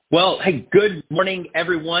Well, hey, good morning,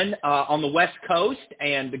 everyone on the West Coast,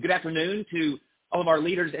 and good afternoon to all of our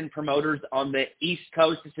leaders and promoters on the East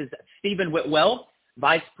Coast. This is Stephen Whitwell,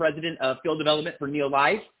 Vice President of Field Development for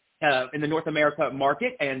NeoLife in the North America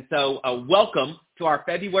market. And so welcome to our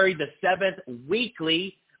February the 7th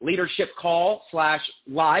weekly leadership call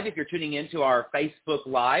 /live if you're tuning into our Facebook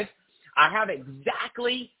Live. I have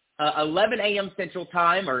exactly 11 a.m. Central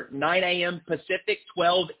Time or 9 a.m. Pacific,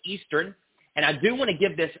 12 Eastern. And I do want to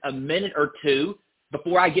give this a minute or two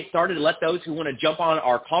before I get started to let those who want to jump on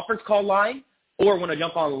our conference call line or want to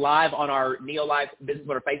jump on live on our NeoLife Business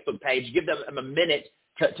Owner Facebook page, give them a minute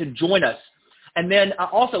to join us. And then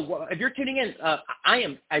also, if you're tuning in, I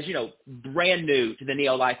am, as you know, brand new to the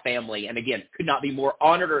NeoLife family. And again, could not be more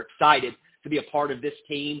honored or excited to be a part of this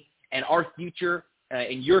team and our future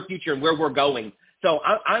and your future and where we're going. So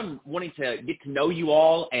I'm wanting to get to know you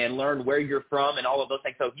all and learn where you're from and all of those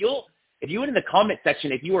things. So if you in the comment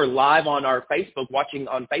section, if you are live on our Facebook, watching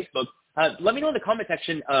on Facebook, let me know in the comment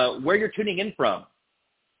section where you're tuning in from.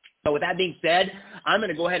 So with that being said, I'm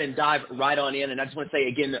going to go ahead and dive right on in. And I just want to say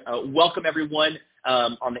again, welcome everyone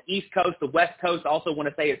on the East Coast, the West Coast. I also want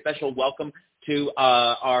to say a special welcome to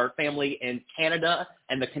our family in Canada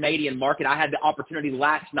and the Canadian market. I had the opportunity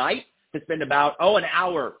last night to spend about, an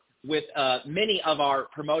hour with many of our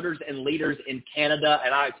promoters and leaders in Canada.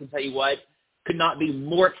 And I can tell you what, could not be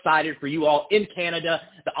more excited for you all in Canada,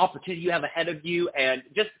 the opportunity you have ahead of you, and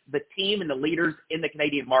just the team and the leaders in the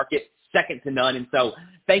Canadian market, second to none. And so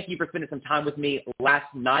thank you for spending some time with me last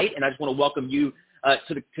night, and I just want to welcome you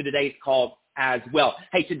to today's call as well.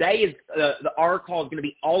 Hey, today is our call is going to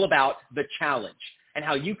be all about the challenge and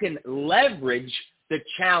how you can leverage the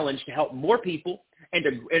challenge to help more people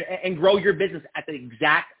and grow your business at the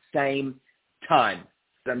exact same time.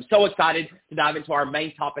 I'm so excited to dive into our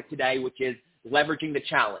main topic today, which is leveraging the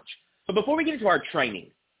challenge. But before we get into our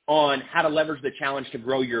training on how to leverage the challenge to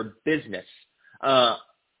grow your business,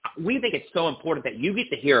 we think it's so important that you get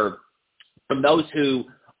to hear from those who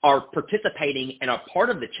are participating and are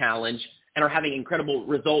part of the challenge and are having incredible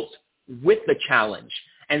results with the challenge.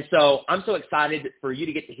 And so I'm so excited for you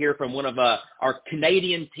to get to hear from one of our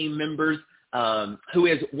Canadian team members, who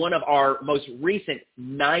is one of our most recent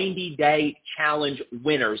 90-day challenge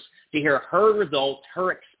winners, to hear her results,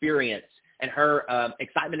 her experience, and her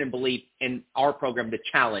excitement and belief in our program, The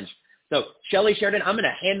Challenge. So, Shelly Sheridan, I'm going to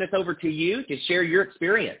hand this over to you to share your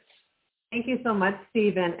experience. Thank you so much,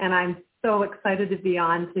 Stephen, and I'm so excited to be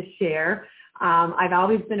on to share. I've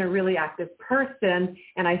always been a really active person,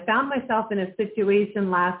 and I found myself in a situation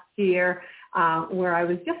last year where I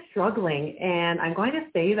was just struggling, and I'm going to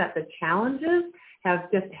say that the challenges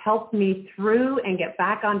have just helped me through and get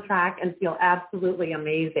back on track and feel absolutely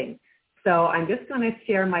amazing. So I'm just going to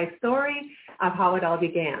share my story of how it all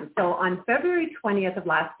began. So on February 20th of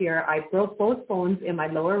last year, I broke both bones in my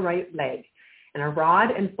lower right leg, and a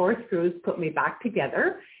rod and 4 screws put me back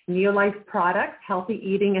together. NeoLife products, healthy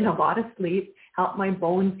eating, and a lot of sleep helped my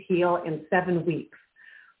bones heal in 7 weeks.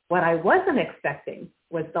 What I wasn't expecting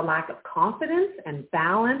was the lack of confidence and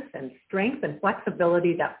balance and strength and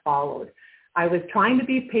flexibility that followed. I was trying to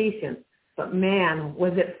be patient, but man,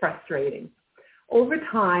 was it frustrating. Over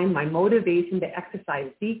time, my motivation to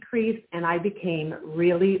exercise decreased, and I became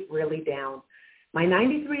really, really down. My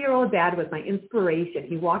 93-year-old dad was my inspiration.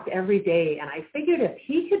 He walked every day, and I figured if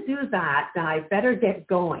he could do that, then I better get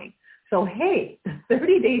going. So, hey, the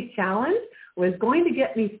 30-day challenge was going to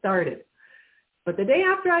get me started. But the day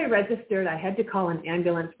after I registered, I had to call an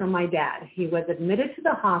ambulance for my dad. He was admitted to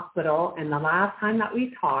the hospital, and the last time that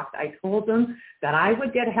we talked, I told him that I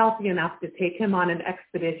would get healthy enough to take him on an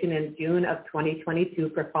expedition in June of 2022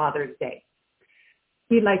 for Father's Day.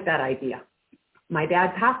 He liked that idea. My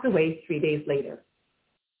dad passed away 3 days later.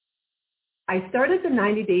 I started the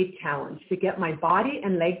 90-day challenge to get my body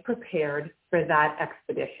and leg prepared for that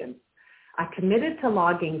expedition. I committed to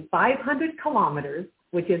logging 500 kilometers,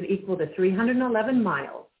 which is equal to 311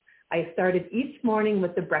 miles. I started each morning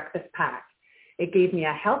with the breakfast pack. It gave me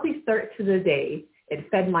a healthy start to the day.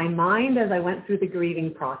 It fed my mind as I went through the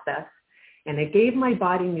grieving process, and it gave my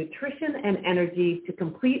body nutrition and energy to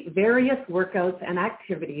complete various workouts and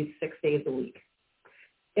activities 6 days a week.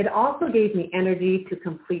 It also gave me energy to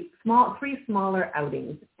complete 3 smaller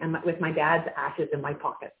outings and with my dad's ashes in my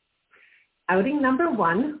pocket. Outing number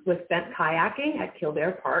 1 was spent kayaking at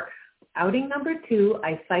Kildare Park. Outing number 2,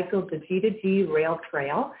 I cycled the G2G Rail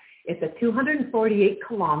Trail. It's a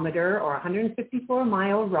 248-kilometer or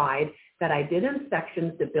 154-mile ride that I did in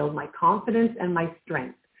sections to build my confidence and my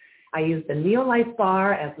strength. I used the NeoLife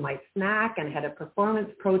bar as my snack and had a performance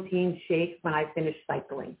protein shake when I finished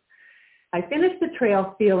cycling. I finished the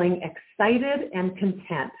trail feeling excited and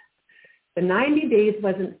content. The 90 days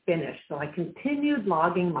wasn't finished, so I continued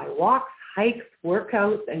logging my walks, hikes,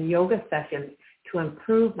 workouts, and yoga sessions to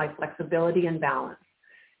improve my flexibility and balance.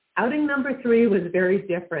 Outing number 3 was very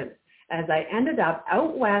different, as I ended up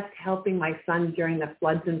out west helping my son during the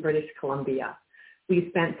floods in British Columbia. We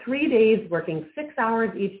spent 3 days working 6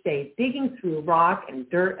 hours each day, digging through rock and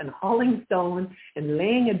dirt and hauling stone and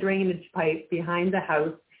laying a drainage pipe behind the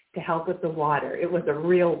house to help with the water. It was a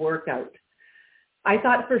real workout. I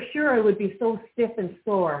thought for sure I would be so stiff and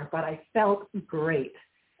sore, but I felt great.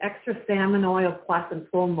 Extra salmon oil plus and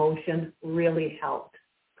full motion really helped.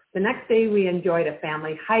 The next day we enjoyed a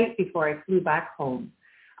family hike before I flew back home.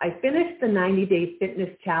 I finished the 90-day fitness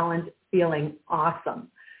challenge feeling awesome,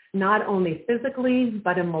 not only physically,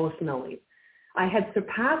 but emotionally. I had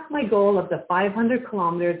surpassed my goal of the 500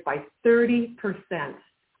 kilometers by 30%.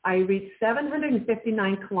 I reached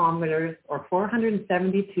 759 kilometers or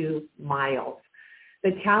 472 miles.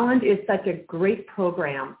 The challenge is such a great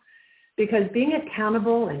program because being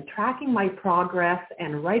accountable and tracking my progress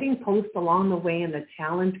and writing posts along the way in the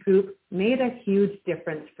challenge group made a huge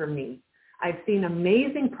difference for me. I've seen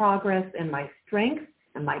amazing progress in my strength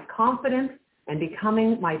and my confidence and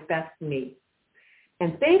becoming my best me.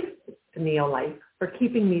 And thanks to NeoLife for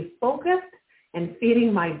keeping me focused and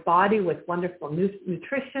feeding my body with wonderful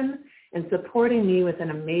nutrition and supporting me with an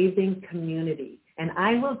amazing community. And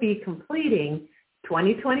I will be completing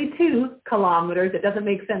 2022 kilometers. It doesn't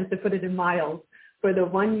make sense to put it in miles for the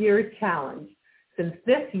 1-year challenge, since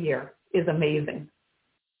this year is amazing.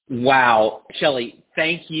 Wow. Shelley,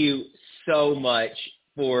 thank you so much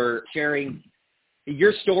for sharing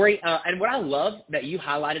your story. And what I love that you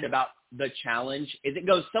highlighted about the challenge is it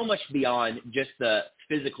goes so much beyond just the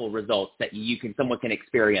physical results that someone can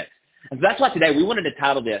experience. And so that's why today we wanted to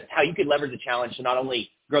title this, How You Can Leverage the Challenge to Not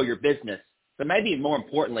Only Grow Your Business, but maybe more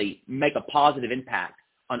importantly, make a positive impact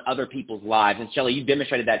on other people's lives. And Shelley, you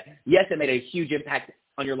demonstrated that, yes, it made a huge impact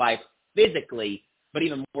on your life physically, but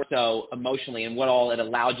even more so emotionally, and what all it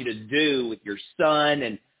allowed you to do with your son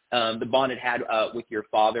and the bond it had with your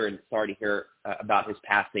father. And sorry to hear about his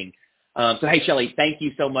passing. So, hey, Shelley, thank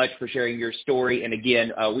you so much for sharing your story. And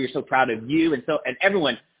again, we are so proud of you and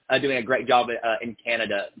everyone doing a great job in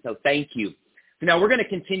Canada. So thank you. So now we're going to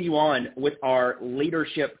continue on with our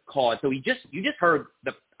leadership cause. So you just heard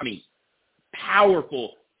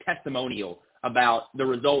powerful testimonial about the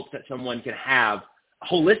results that someone can have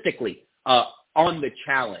holistically on the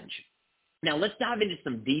challenge. Now let's dive into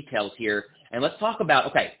some details here and let's talk about,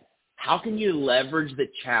 okay, how can you leverage the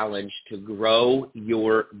challenge to grow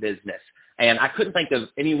your business? And I couldn't think of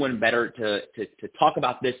anyone better to talk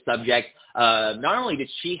about this subject. Not only did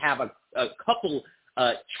she have a couple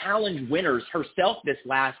challenge winners herself this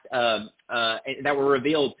last that were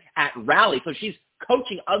revealed at Rally. So she's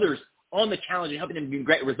coaching others on the challenge and helping them do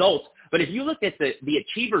great results. But if you look at the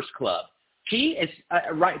Achievers Club, she is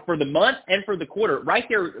right for the month and for the quarter, right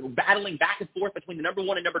there battling back and forth between the number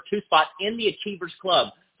 1 and number 2 spot in the Achievers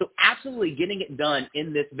Club. So absolutely getting it done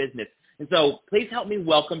in this business. And so please help me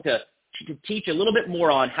welcome to teach a little bit more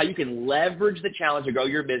on how you can leverage the challenge to grow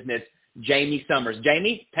your business, Jamie Summers.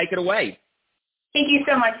 Jamie, take it away. Thank you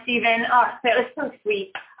so much, Stephen. Oh, that was so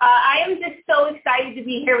sweet. I am just so excited to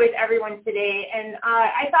be here with everyone today. And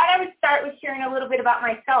I thought I would start with sharing a little bit about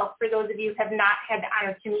myself for those of you who have not had the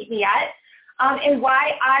honor to meet me yet, and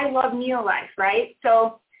why I love NeoLife, right?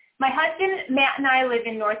 So my husband, Matt, and I live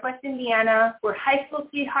in Northwest Indiana. We're high school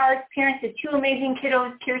sweethearts, parents of 2 amazing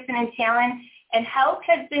kiddos, Kirsten and Talon, and health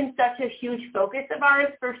has been such a huge focus of ours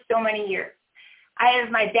for so many years. I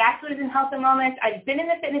have my bachelor's in health and wellness. I've been in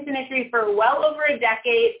the fitness industry for well over a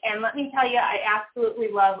decade, and let me tell you, I absolutely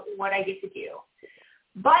love what I get to do.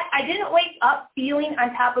 But I didn't wake up feeling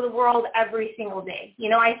on top of the world every single day. You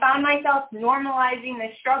know, I found myself normalizing the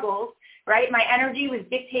struggles, right? My energy was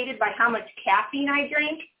dictated by how much caffeine I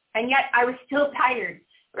drank, and yet I was still tired,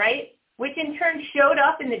 right? Which in turn showed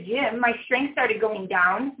up in the gym. My strength started going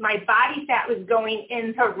down. My body fat was going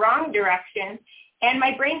in the wrong direction, and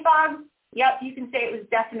my brain fog, yep, you can say it was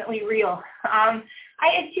definitely real. I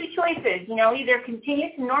had 2 choices, you know, either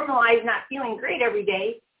continue to normalize not feeling great every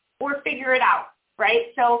day or figure it out, right?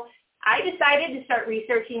 So I decided to start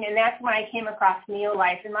researching, and that's when I came across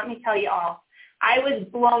NeoLife. And let me tell you all, I was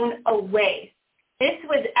blown away. This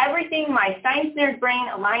was everything my science nerd brain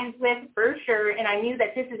aligns with for sure, and I knew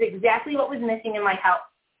that this is exactly what was missing in my health.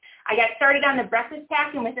 I got started on the breakfast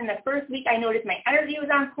pack, and within the first week, I noticed my energy was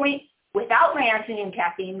on point without my afternoon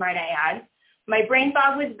caffeine, might I add. My brain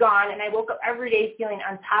fog was gone, and I woke up every day feeling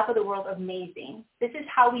on top of the world amazing. This is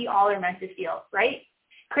how we all are meant to feel, right?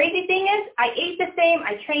 Crazy thing is, I ate the same,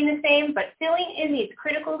 I trained the same, but filling in these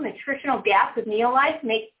critical nutritional gaps with NeoLife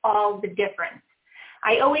makes all the difference.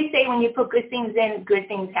 I always say when you put good things in, good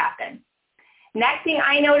things happen. Next thing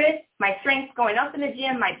I noticed, my strength's going up in the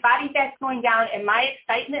gym, my body fat's going down, and my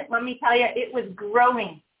excitement, let me tell you, it was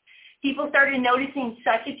growing. People started noticing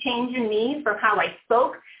such a change in me from how I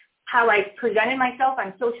spoke, how I presented myself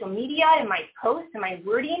on social media and my posts and my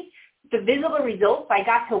wording, the visible results I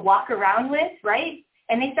got to walk around with, right?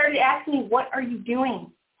 And they started asking me, what are you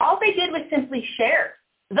doing? All they did was simply share.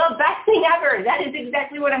 The best thing ever. That is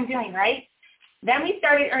exactly what I'm doing, right? Then we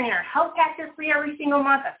started earning our health factor free every single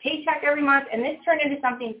month, a paycheck every month, and this turned into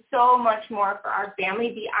something so much more for our family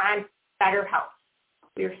beyond better health.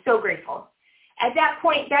 We are so grateful. At that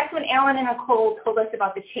point, that's when Alan and Nicole told us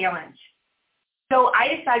about the challenge. So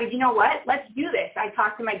I decided, you know what, let's do this. I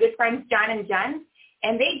talked to my good friends John and Jen,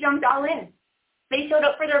 and they jumped all in. They showed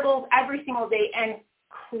up for their goals every single day and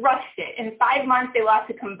crushed it. In 5 months, they lost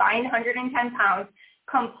a combined 110 pounds,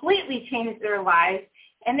 completely changed their lives,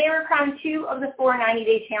 and they were crowned 2 of the 4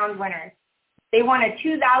 90-day challenge winners. They won a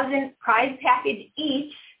 $2,000 prize package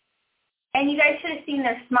each, and you guys should have seen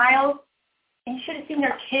their smiles, and you should have seen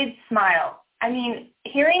their kids smile. I mean,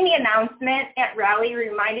 hearing the announcement at Rally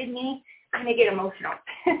reminded me, I'm going to get emotional.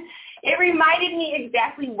 It reminded me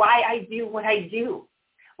exactly why I do what I do.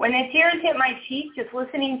 When the tears hit my cheeks, just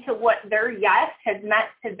listening to what their yes has meant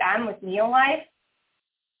to them with NeoLife,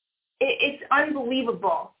 it's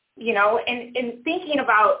unbelievable, you know, and thinking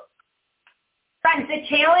about, friends, the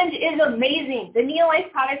challenge is amazing. The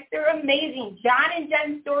NeoLife products, they're amazing. John and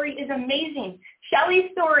Jen's story is amazing.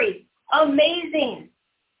 Shelly's story, amazing.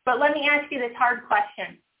 But let me ask you this hard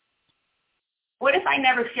question. What if I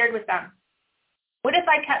never shared with them? What if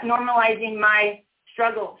I kept normalizing my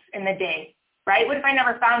struggles in the day, right? What if I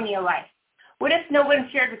never found NeoLife? What if no one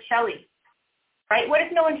shared with Shelly, right? What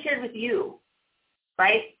if no one shared with you,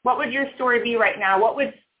 right? What would your story be right now? What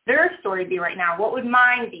would their story be right now? What would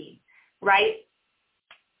mine be, right?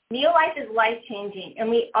 NeoLife is life-changing, and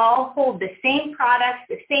we all hold the same products,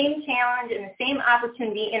 the same challenge, and the same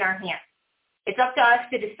opportunity in our hands. It's up to us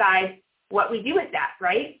to decide what we do with that,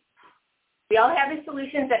 right? We all have the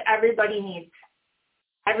solutions that everybody needs.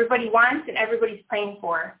 Everybody wants and everybody's praying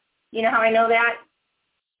for. You know how I know that?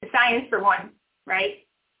 The science for one, right?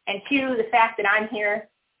 And 2, the fact that I'm here,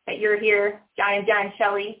 that you're here, John and Jen,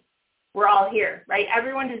 Shelly, we're all here, right?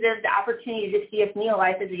 Everyone deserves the opportunity to see if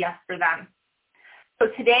NeoLife is a yes for them. So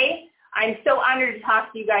today, I'm so honored to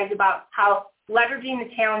talk to you guys about how leveraging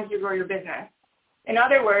the challenge to grow your business. In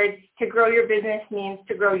other words, to grow your business means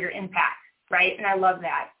to grow your impact, right? And I love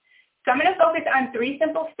that. So I'm going to focus on 3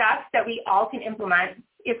 simple steps that we all can implement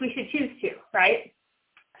if we should choose to, right?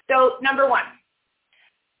 So number 1,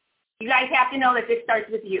 you guys have to know that this starts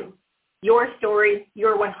with you, your story,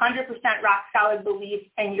 your 100% rock solid belief,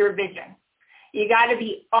 and your vision. You got to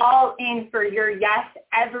be all in for your yes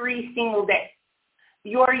every single day.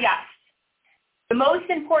 Your yes. The most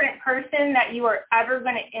important person that you are ever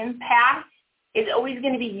going to impact is always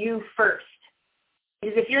going to be you first.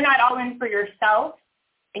 Because if you're not all in for yourself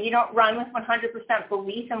and you don't run with 100%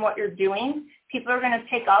 belief in what you're doing, people are going to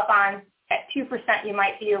pick up on at 2% you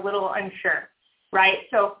might be a little unsure, right?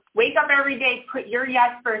 So wake up every day, put your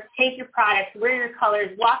yes first, take your products, wear your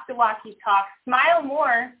colors, walk the walk you talk, smile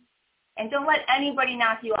more, and don't let anybody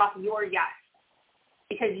knock you off your yes.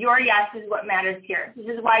 Because your yes is what matters here. This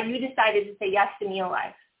is why you decided to say yes to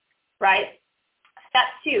NeoLife, right? Step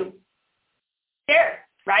 2, share,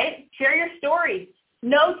 right? Share your stories.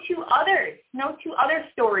 Know 2 others. Know 2 other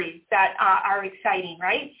stories that are exciting,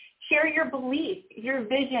 right? Share your belief, your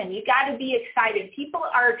vision. You got to be excited. People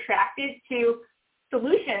are attracted to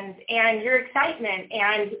solutions and your excitement,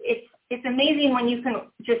 and it's amazing when you can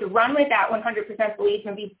just run with that 100% belief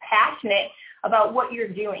and be passionate about what you're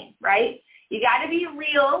doing, right? You got to be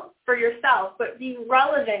real for yourself, but be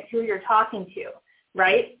relevant to who you're talking to,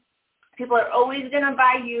 right? People are always going to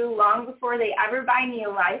buy you long before they ever buy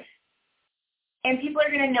NeoLife. And people are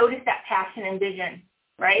going to notice that passion and vision,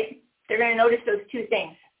 right? They're going to notice those 2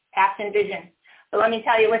 things, passion and vision. But let me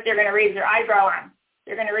tell you what they're going to raise their eyebrow on.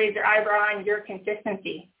 They're going to raise their eyebrow on your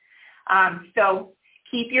consistency. So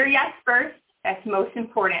keep your yes first. That's most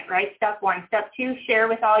important, right? Step 1. Step 2, share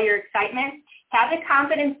with all your excitement. Have the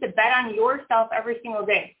confidence to bet on yourself every single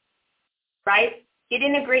day, right? Get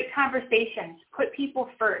into great conversations. Put people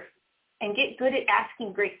first. And get good at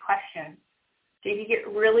asking great questions. So you get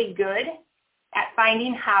really good at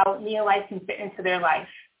finding how NeoLife can fit into their life,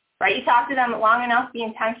 right? You talk to them long enough, be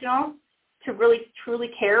intentional to really,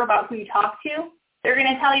 truly care about who you talk to. They're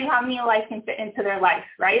going to tell you how NeoLife can fit into their life,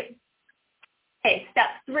 right? Okay, step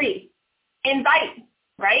 3, invite,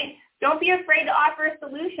 right? Don't be afraid to offer a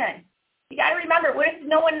solution. You got to remember, what if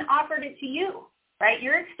no one offered it to you, right?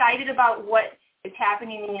 You're excited about what is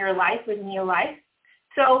happening in your life with NeoLife.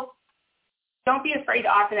 So don't be afraid to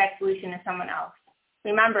offer that solution to someone else.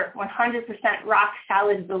 Remember, 100% rock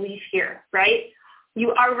solid belief here, right?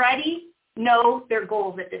 You already know their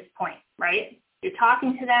goals at this point, right? You're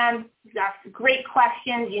talking to them, you've asked great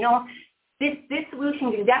questions, you know, this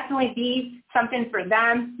solution can definitely be something for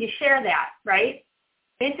them. You share that, right?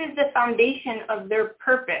 This is the foundation of their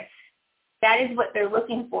purpose. That is what they're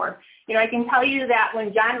looking for. You know, I can tell you that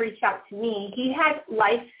when John reached out to me, he had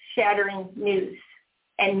life-shattering news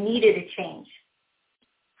and needed a change.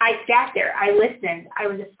 I sat there, I listened, I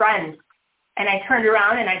was a friend, and I turned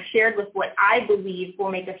around and I shared with what I believe will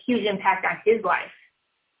make a huge impact on his life.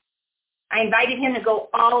 I invited him to go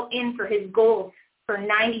all in for his goals for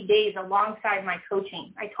 90 days alongside my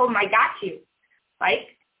coaching. I told him, I got you. Like,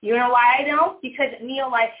 you know why I know? Because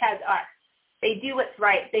NeoLife has us. They do what's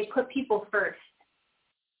right. They put people first,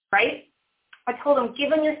 right? I told him, give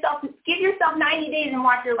yourself 90 days and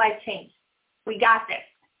watch your life change. We got this.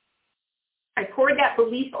 I poured that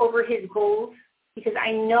belief over his goals because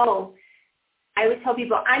I know, I would tell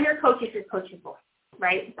people, I'm your coach if you're coachable,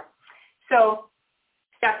 right? So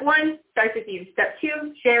step 1 starts with you. Step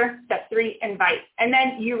 2, share. Step 3, invite. And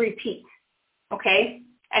then you repeat, okay?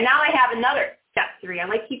 And now I have another step 3. I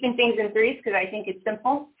like keeping things in threes because I think it's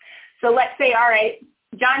simple. So let's say, all right,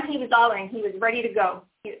 John, he was all in. He was ready to go.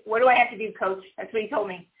 What do I have to do, coach? That's what he told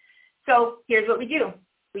me. So here's what we do.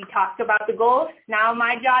 We talked about the goals. Now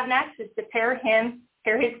my job next is to pair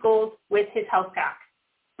his goals with his health pack,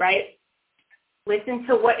 right? Listen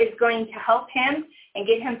to what is going to help him and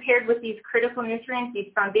get him paired with these critical nutrients,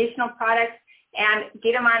 these foundational products, and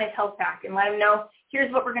get him on his health pack and let him know,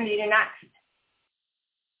 here's what we're going to do next.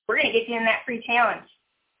 We're going to get you in that free challenge,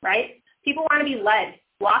 right? People want to be led.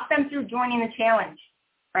 Walk them through joining the challenge,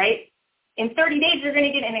 right? In 30 days, you're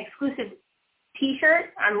going to get an exclusive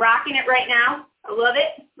t-shirt. I'm rocking it right now. I love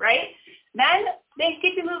it, right? Then they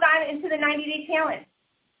get to move on into the 90-day challenge,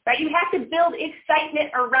 right? You have to build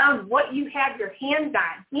excitement around what you have your hands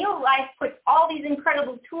on. NeoLife puts all these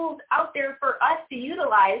incredible tools out there for us to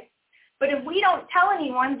utilize, but if we don't tell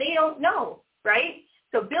anyone, they don't know, right?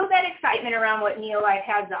 So build that excitement around what NeoLife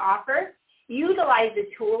has to offer, utilize the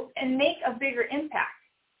tools, and make a bigger impact,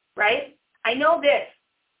 right? I know this.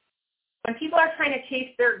 When people are trying to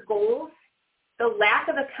chase their goals, the lack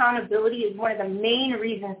of accountability is one of the main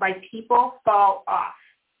reasons why people fall off,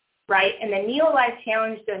 right? And the NeoLife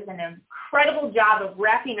Challenge does an incredible job of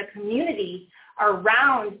wrapping a community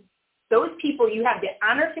around those people you have the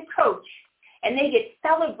honor to coach, and they get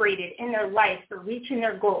celebrated in their life for reaching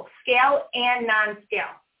their goals, scale and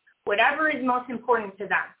non-scale, whatever is most important to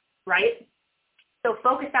them, right? So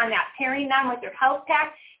focus on that, pairing them with their health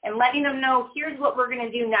pack and letting them know, here's what we're going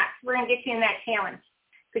to do next. We're going to get you in that challenge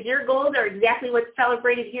because your goals are exactly what's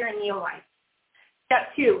celebrated here in NeoLife.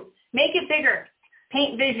 Step 2, make it bigger.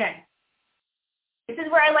 Paint vision. This is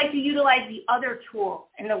where I like to utilize the other tool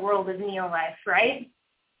in the world of NeoLife, right?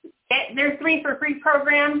 Their 3 for free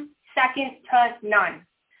program, second to none,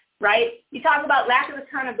 right? You talk about lack of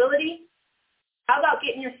accountability. How about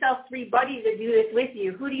getting yourself 3 buddies to do this with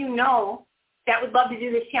you? Who do you know that would love to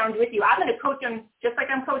do this challenge with you? I'm going to coach them just like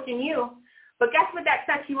I'm coaching you. But guess what that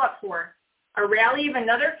sets you up for? A rally of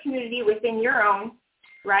another community within your own,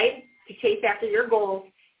 right, to chase after your goals.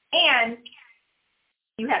 And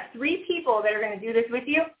you have 3 people that are going to do this with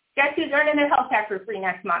you. Guess who's earning their health pack for free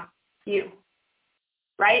next month? You,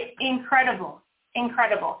 right? Incredible,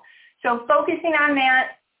 incredible. So focusing on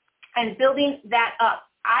that and building that up.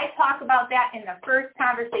 I talk about that in the first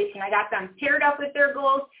conversation. I got them paired up with their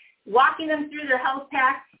goals, walking them through their health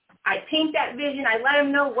pack. I paint that vision. I let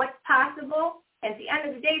them know what's possible. And at the end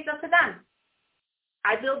of the day, it's up to them.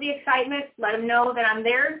 I build the excitement, let them know that I'm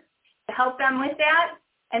there to help them with that.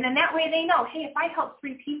 And then that way they know, hey, if I help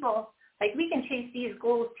 3 people, like we can chase these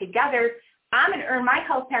goals together. I'm going to earn my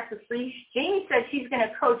health pack for free. Jamie said she's going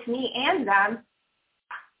to coach me and them.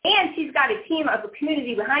 And she's got a team of a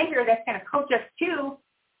community behind her that's going to coach us too.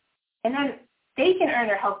 And then they can earn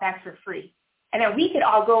their health packs for free. And then we could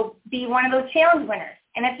all go be one of those challenge winners.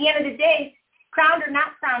 And at the end of the day, crowned or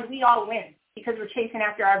not crowned, we all win because we're chasing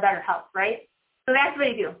after our better health, right? So that's what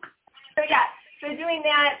I do. So yeah, so doing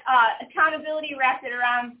that, accountability, wraps it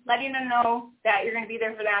around, letting them know that you're going to be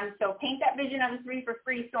there for them. So paint that vision of the 3 for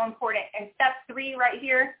free, so important. And step 3 right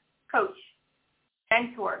here, coach,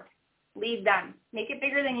 mentor, lead them, make it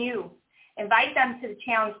bigger than you. Invite them to the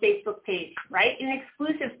challenge Facebook page, right? An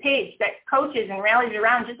exclusive page that coaches and rallies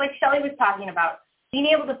around, just like Shelly was talking about. Being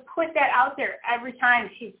able to put that out there every time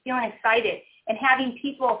she's feeling excited and having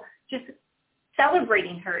people just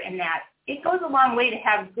celebrating her in that. It goes a long way to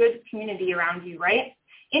have good community around you, right?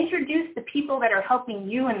 Introduce the people that are helping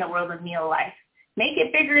you in the world of NeoLife. Make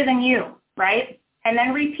it bigger than you, right? And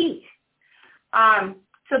then repeat.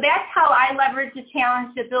 So that's how I leverage the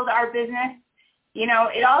challenge to build our business. You know,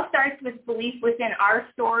 it all starts with belief within our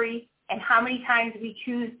story and how many times we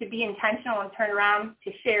choose to be intentional and turn around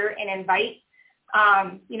to share and invite.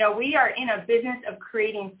 You know, we are in a business of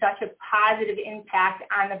creating such a positive impact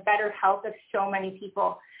on the better health of so many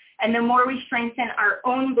people. And the more we strengthen our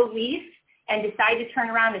own beliefs and decide to turn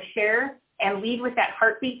around to share and lead with that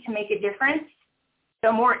heartbeat to make a difference,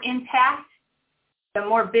 the more impact, the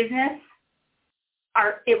more business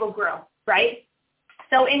it will grow, right?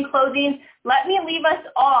 So in closing, let me leave us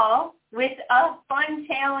all with a fun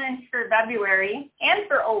challenge for February and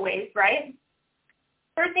for always, right?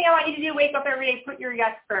 First thing I want you to do, wake up every day, put your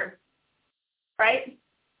yes first, right?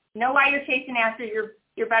 Know why you're chasing after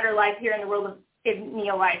your better life here in the world of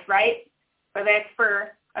NeoLife, right? Whether that's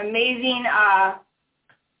for amazing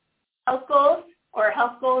health goals or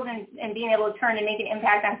health goals and being able to turn and make an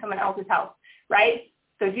impact on someone else's health, right?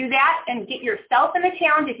 So do that and get yourself in the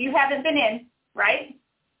challenge if you haven't been in, right?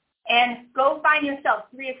 And go find yourself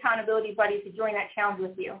 3 accountability buddies to join that challenge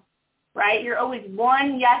with you, right? You're always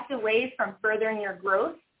one yes away from furthering your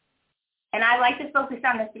growth. And I like to focus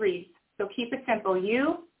on the 3s. So keep it simple.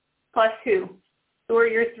 You plus who? Who are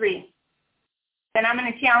your 3? Then I'm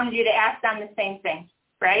going to challenge you to ask them the same thing,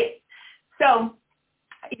 right? So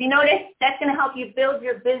if you notice, that's going to help you build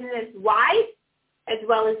your business wide as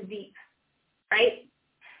well as deep, right?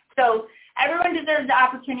 So everyone deserves the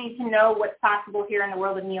opportunity to know what's possible here in the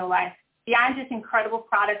world of NeoLife. Beyond just incredible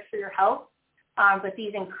products for your health, but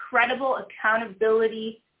these incredible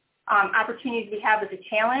accountability opportunities we have with the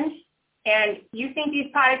challenge. And you think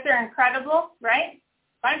these products are incredible, right?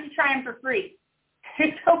 Why don't you try them for free?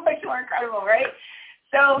 They're so much more incredible, right?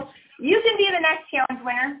 So you can be the next challenge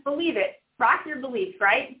winner. Believe it. Rock your beliefs,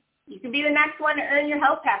 right? You can be the next one to earn your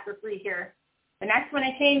health pack for free here. The next one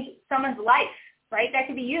to change someone's life, right? That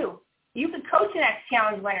could be you. You could coach the next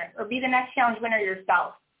challenge winner or be the next challenge winner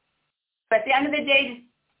yourself. But at the end of the day,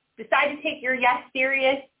 just decide to take your yes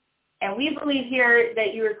serious. And we believe here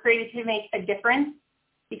that you were created to make a difference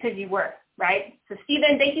because you were, right? So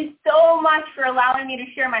Stephen, thank you so much for allowing me to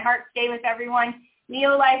share my heart today with everyone.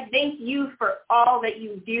 NeoLife, thank you for all that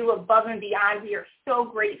you do above and beyond. We are so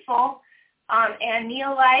grateful. And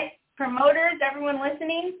NeoLife promoters, everyone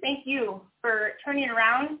listening, thank you for turning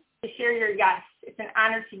around to share your yes. It's an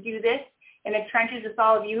honor to do this in the trenches with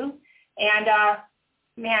all of you. And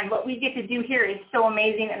man, what we get to do here is so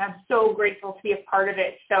amazing, and I'm so grateful to be a part of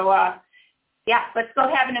it. So yeah, let's go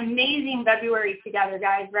have an amazing February together,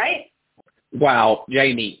 guys, right? Wow,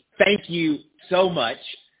 Jamie, thank you so much.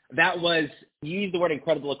 That was, you used the word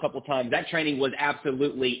incredible a couple times. That training was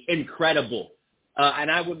absolutely incredible.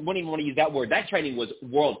 And I wouldn't even want to use that word. That training was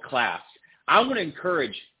world class. I want to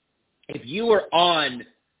encourage, if you are on,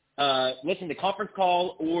 listen to conference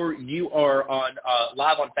call or you are on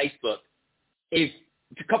live on Facebook, it's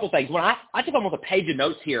a couple things. When I took almost a page of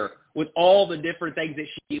notes here with all the different things that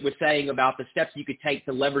she was saying about the steps you could take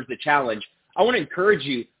to leverage the challenge. I want to encourage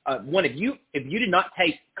you, one, if you did not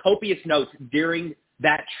take copious notes during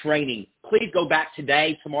that training, please go back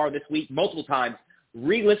today, tomorrow, this week, multiple times,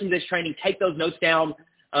 re-listen to this training, take those notes down,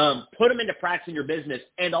 put them into practice in your business,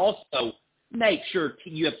 and also make sure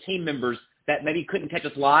you have team members that maybe couldn't catch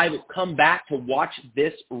us live, come back to watch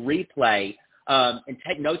this replay and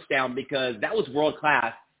take notes down, because that was world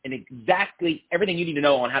class and exactly everything you need to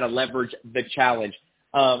know on how to leverage the challenge.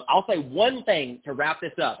 I'll say one thing to wrap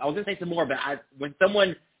this up. I was going to say some more, but when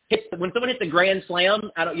someone hits the grand slam,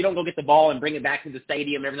 you don't go get the ball and bring it back to the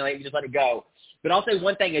stadium and everything like that. You just let it go. But I'll say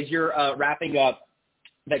one thing as you're wrapping up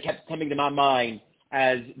that kept coming to my mind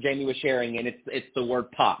as Jamie was sharing, and it's the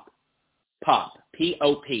word pop. Pop.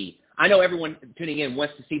 P-O-P. I know everyone tuning in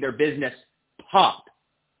wants to see their business pop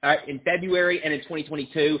in February and in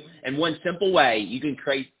 2022. And one simple way you can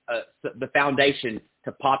create the foundation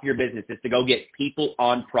to pop your business is to go get people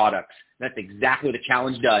on products. That's exactly what the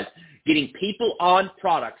challenge does. Getting people on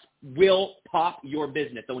products will pop your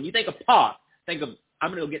business. So when you think of pop, think of, I'm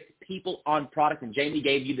going to go get people on products, and Jamie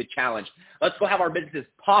gave you the challenge. Let's go have our businesses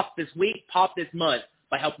pop this week, pop this month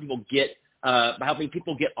by helping people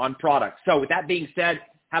get on products. So with that being said,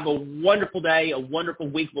 have a wonderful day, a wonderful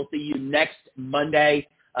week. We'll see you next Monday.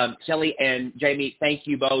 Shelly and Jamie, thank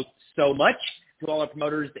you both so much. To all our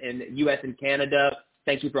promoters in the U.S. and Canada,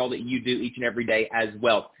 thank you for all that you do each and every day as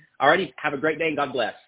well. All righty, have a great day and God bless.